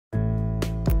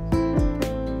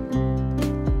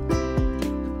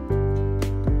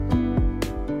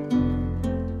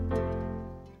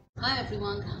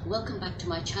everyone, welcome back to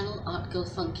my channel Art Girl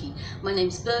Funky. My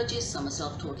name's Burgess, I'm a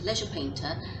self-taught leisure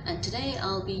painter, and today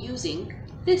I'll be using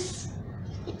this.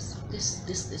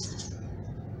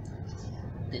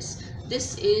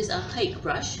 This is a Hake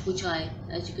brush, which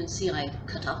as you can see, I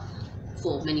cut up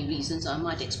for many reasons. I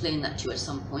might explain that to you at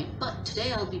some point, but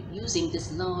today I'll be using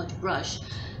this large brush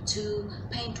to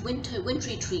paint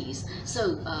wintry trees.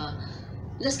 So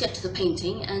let's get to the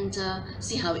painting and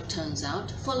see how it turns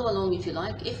out. Follow along if you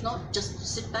like. If not, just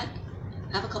sit back,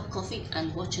 have a cup of coffee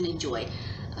and watch and enjoy.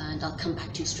 And I'll come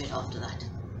back to you straight after that.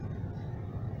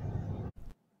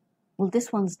 Well,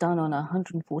 this one's done on a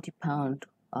 140-pound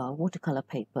watercolor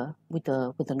paper with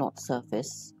a knot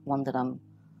surface, one that I'm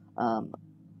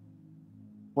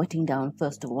wetting down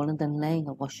first of all and then laying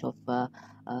a wash of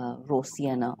raw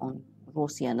sienna on raw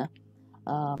sienna.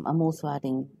 I'm also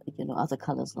adding other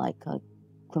colors like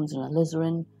crimson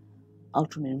alizarin,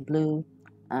 ultramarine blue,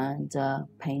 and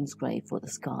Payne's grey for the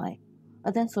sky.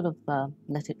 I then sort of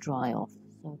let it dry off.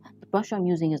 So the brush I'm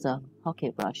using is a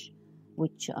Hake brush,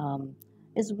 which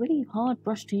is a really hard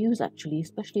brush to use actually,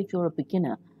 especially if you're a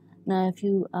beginner. Now, if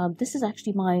you this is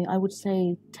actually my, I would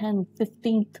say,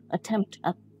 15th attempt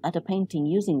at a painting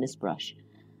using this brush.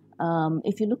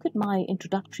 If you look at my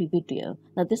introductory video,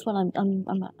 now this one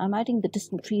I'm adding the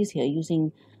distant trees here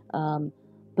using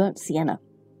burnt sienna.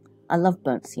 I love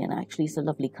burnt sienna, actually. It's a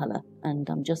lovely color, and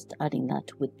I'm just adding that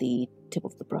with the tip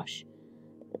of the brush.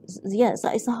 Yes,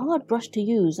 it's a hard brush to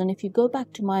use, and if you go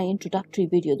back to my introductory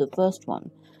video, the first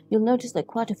one, you'll notice that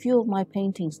quite a few of my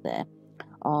paintings there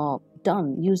are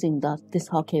done using this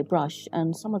Hake brush,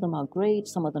 and some of them are great,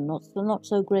 some of them not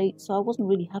so great, so I wasn't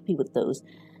really happy with those.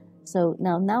 So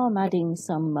now I'm adding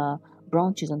some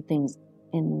branches and things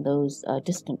in those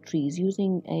distant trees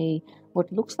using what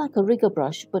looks like a rigger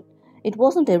brush, but it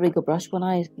wasn't a rigger brush when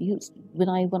I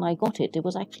got it. It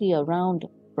was actually a round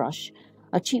brush,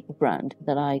 a cheap brand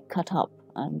that I cut up,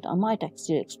 and I might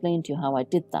actually explain to you how I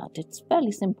did that. It's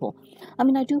fairly simple. I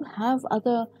mean, I do have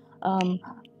other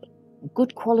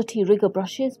good quality rigger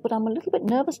brushes, but I'm a little bit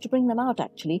nervous to bring them out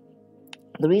actually.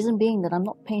 The reason being that I'm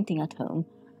not painting at home,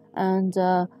 and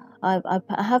I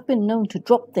have been known to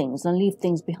drop things and leave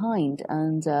things behind.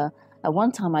 And at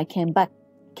one time I came back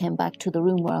to the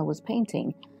room where I was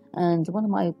painting, and one of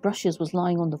my brushes was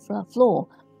lying on the floor.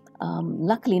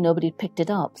 Luckily nobody picked it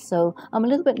up, so I'm a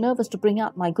little bit nervous to bring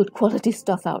out my good quality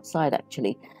stuff outside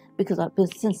actually, because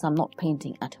since I'm not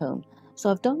painting at home. So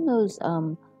I've done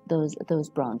those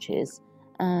branches,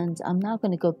 and I'm now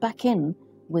going to go back in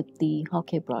with the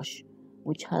Hake brush,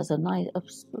 which has a nice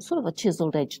sort of a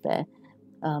chiseled edge there.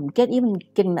 Getting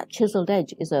that chiseled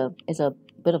edge is a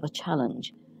bit of a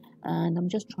challenge, and I'm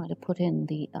just trying to put in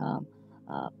the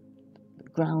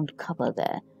ground cover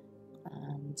there,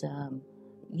 and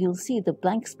you'll see the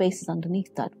blank spaces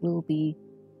underneath that will be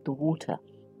the water,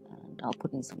 and I'll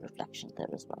put in some reflection there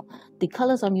as well. The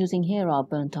colors I'm using here are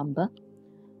burnt umber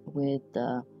with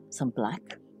some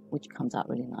black, which comes out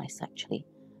really nice actually.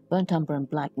 Burnt umber and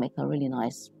black make a really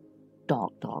nice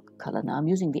dark color. Now I'm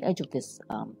using the edge of this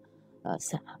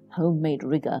homemade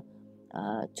rigger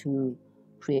to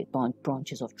create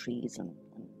branches of trees and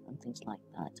things like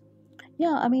that.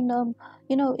 Yeah, I mean,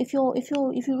 if you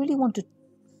really want to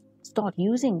start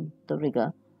using the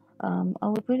rigger, I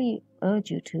would really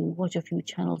urge you to watch a few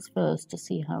channels first to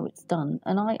see how it's done.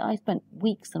 And I spent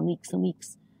weeks and weeks and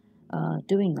weeks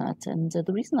doing that. And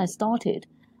the reason I started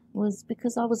was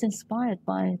because I was inspired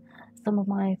by some of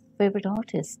my favorite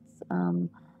artists,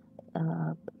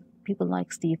 people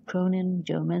like Steve Cronin,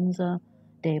 Joe Menza,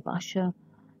 Dave Usher.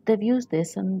 They've used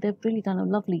this and they've really done a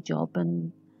lovely job,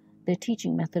 and their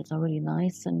teaching methods are really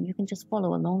nice, and you can just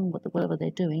follow along with whatever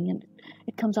they're doing, and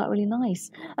it comes out really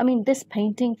nice. I mean, this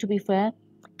painting, to be fair,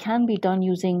 can be done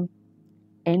using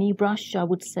any brush, I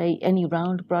would say, any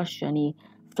round brush, any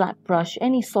flat brush,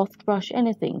 any soft brush,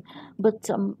 anything. But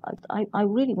I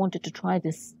really wanted to try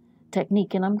this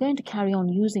technique, and I'm going to carry on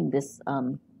using this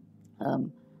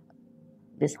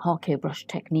this Hake brush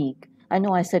technique. I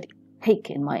know I said Hake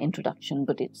in my introduction,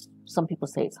 but some people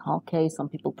say it's Hake, some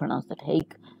people pronounce it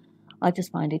Hake. I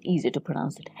just find it easier to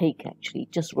pronounce it Hake actually.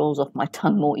 It just rolls off my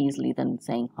tongue more easily than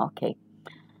saying Hake.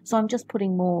 So I'm just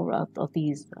putting more of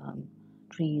these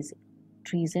trees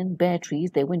in, bare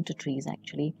trees. They're winter trees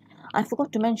actually. I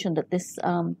forgot to mention that this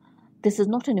is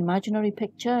not an imaginary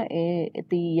picture.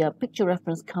 The picture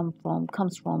reference comes from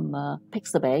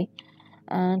Pixabay,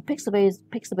 and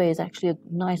Pixabay is actually a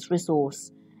nice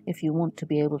resource if you want to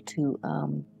be able to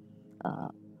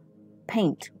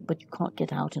paint, but you can't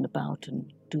get out and about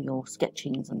and do your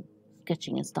sketching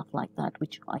and stuff like that,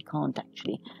 which I can't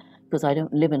actually, because I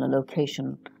don't live in a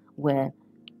location where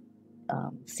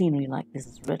scenery like this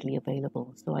is readily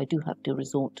available. So I do have to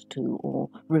resort to or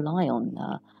rely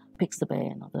on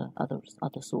Pixabay and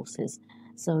other sources.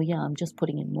 So yeah, I'm just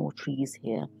putting in more trees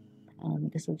here,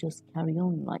 and this will just carry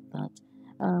on like that.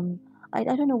 I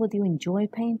don't know whether you enjoy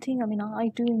painting. I mean, I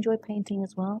do enjoy painting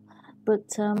as well, but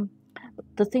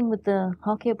the thing with the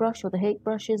Hake brush or the Hake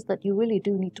brush is that you really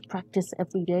do need to practice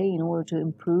every day in order to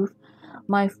improve.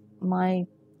 My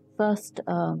first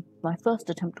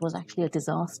attempt was actually a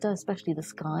disaster, especially the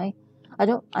sky.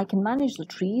 I can manage the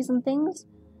trees and things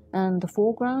and the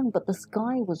foreground, but the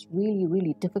sky was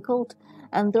really difficult.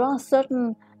 And there are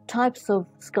certain types of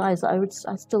skies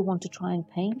I still want to try and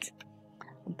paint,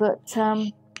 but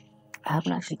I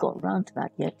haven't actually got around to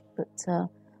that yet. But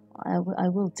I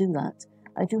will do that.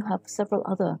 I do have several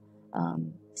other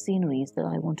sceneries that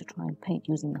I want to try and paint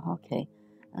using the Hake,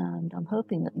 and I'm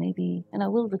hoping that maybe, and I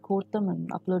will record them and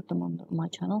upload them on my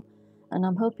channel, and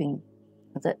I'm hoping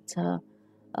that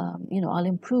I'll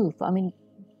improve. I mean,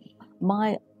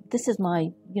 this is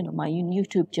my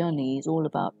YouTube journey is all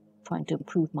about trying to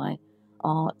improve my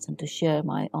arts and to share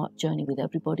my art journey with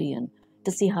everybody and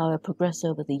to see how I progress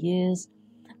over the years.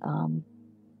 I'm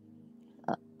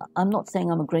not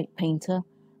saying I'm a great painter.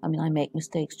 I mean, I make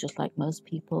mistakes just like most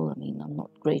people. I mean, I'm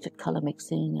not great at color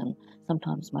mixing, and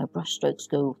sometimes my brush strokes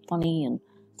go funny, and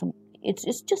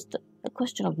it's just a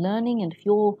question of learning. And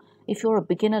if you're a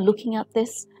beginner looking at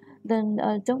this, then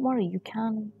don't worry, you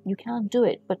can do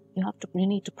it, but you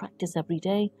need to practice every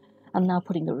day. I'm now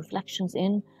putting the reflections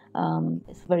in.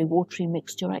 It's a very watery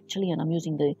mixture actually, and I'm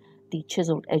using the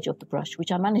chiseled edge of the brush,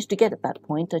 which I managed to get at that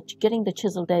point. Getting the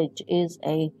chiseled edge is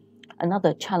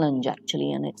another challenge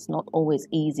actually, and it's not always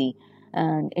easy,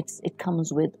 and it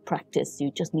comes with practice. You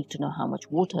just need to know how much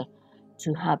water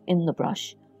to have in the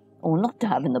brush or not to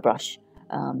have in the brush,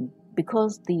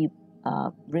 because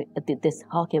this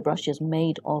Hake brush is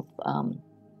made of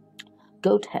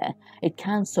goat hair. It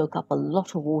can soak up a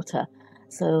lot of water,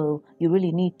 so you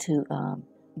really need to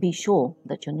be sure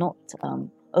that you're not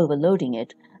overloading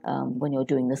it when you're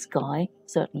doing the sky,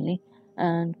 certainly,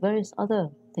 and various other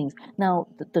things. Now,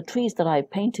 the trees that I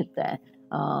painted there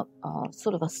are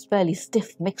sort of a fairly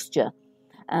stiff mixture,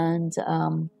 and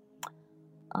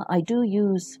I do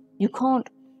use, you can't,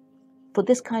 for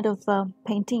this kind of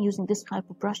painting, using this type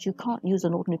of brush, you can't use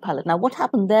an ordinary palette. Now, what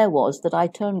happened there was that I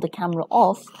turned the camera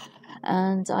off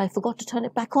and I forgot to turn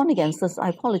it back on again, so I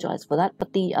apologize for that.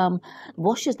 But the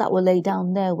washes that were laid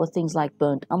down there were things like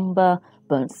burnt umber,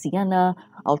 burnt sienna,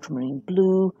 ultramarine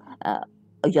blue,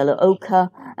 a yellow ochre,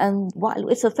 and while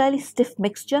it's a fairly stiff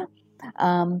mixture,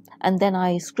 and then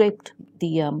I scraped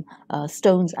the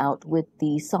stones out with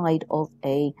the side of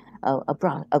a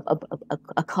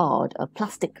card, a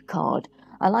plastic card.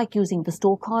 I like using the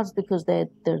store cards because they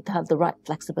have the right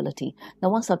flexibility. Now,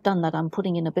 once I've done that, I'm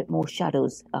putting in a bit more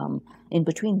shadows in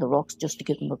between the rocks just to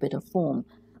give them a bit of form.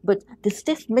 But the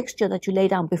stiff mixture that you lay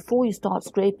down before you start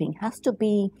scraping has to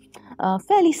be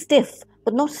fairly stiff,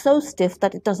 but not so stiff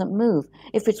that it doesn't move.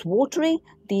 If it's watery,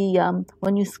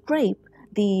 when you scrape,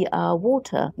 the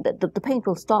water, the paint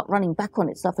will start running back on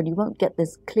itself, and you won't get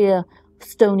this clear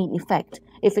stony effect.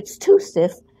 If it's too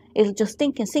stiff, it'll just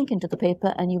sink into the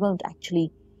paper, and you won't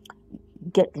actually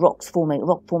get rock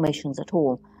formations at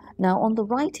all. Now, on the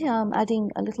right here, I'm adding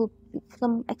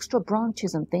some extra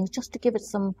branches and things just to give it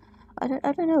some. I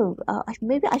don't know. I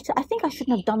think I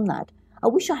shouldn't have done that. I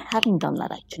wish I hadn't done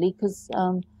that actually, because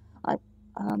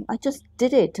I just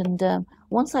did it, and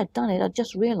once I'd done it, I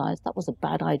just realized that was a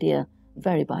bad idea,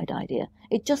 very bad idea.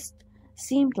 It just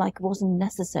seemed like it wasn't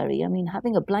necessary. I mean,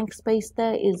 having a blank space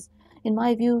there is, in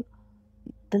my view,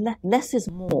 less is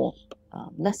more.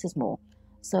 Less is more.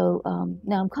 So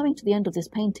now I'm coming to the end of this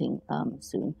painting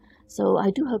soon. So I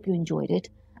do hope you enjoyed it.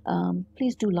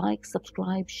 Please do like,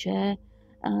 subscribe, share,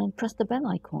 and press the bell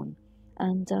icon.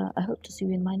 And I hope to see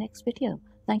you in my next video.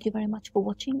 Thank you very much for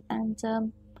watching, and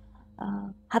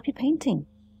happy painting.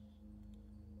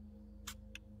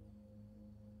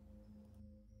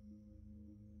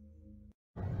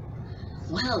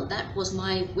 Well, that was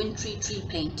my wintry tree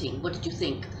painting. What did you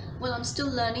think? Well, I'm still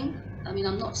learning. I mean,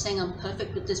 I'm not saying I'm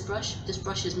perfect with this brush. This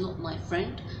brush is not my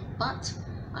friend, but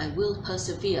I will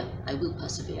persevere. I will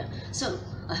persevere. So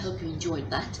I hope you enjoyed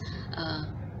that.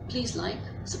 Please like,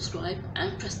 subscribe,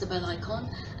 and press the bell icon,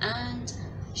 and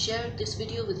share this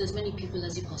video with as many people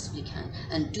as you possibly can.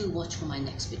 And do watch for my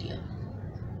next video.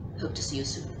 Hope to see you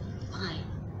soon. Bye.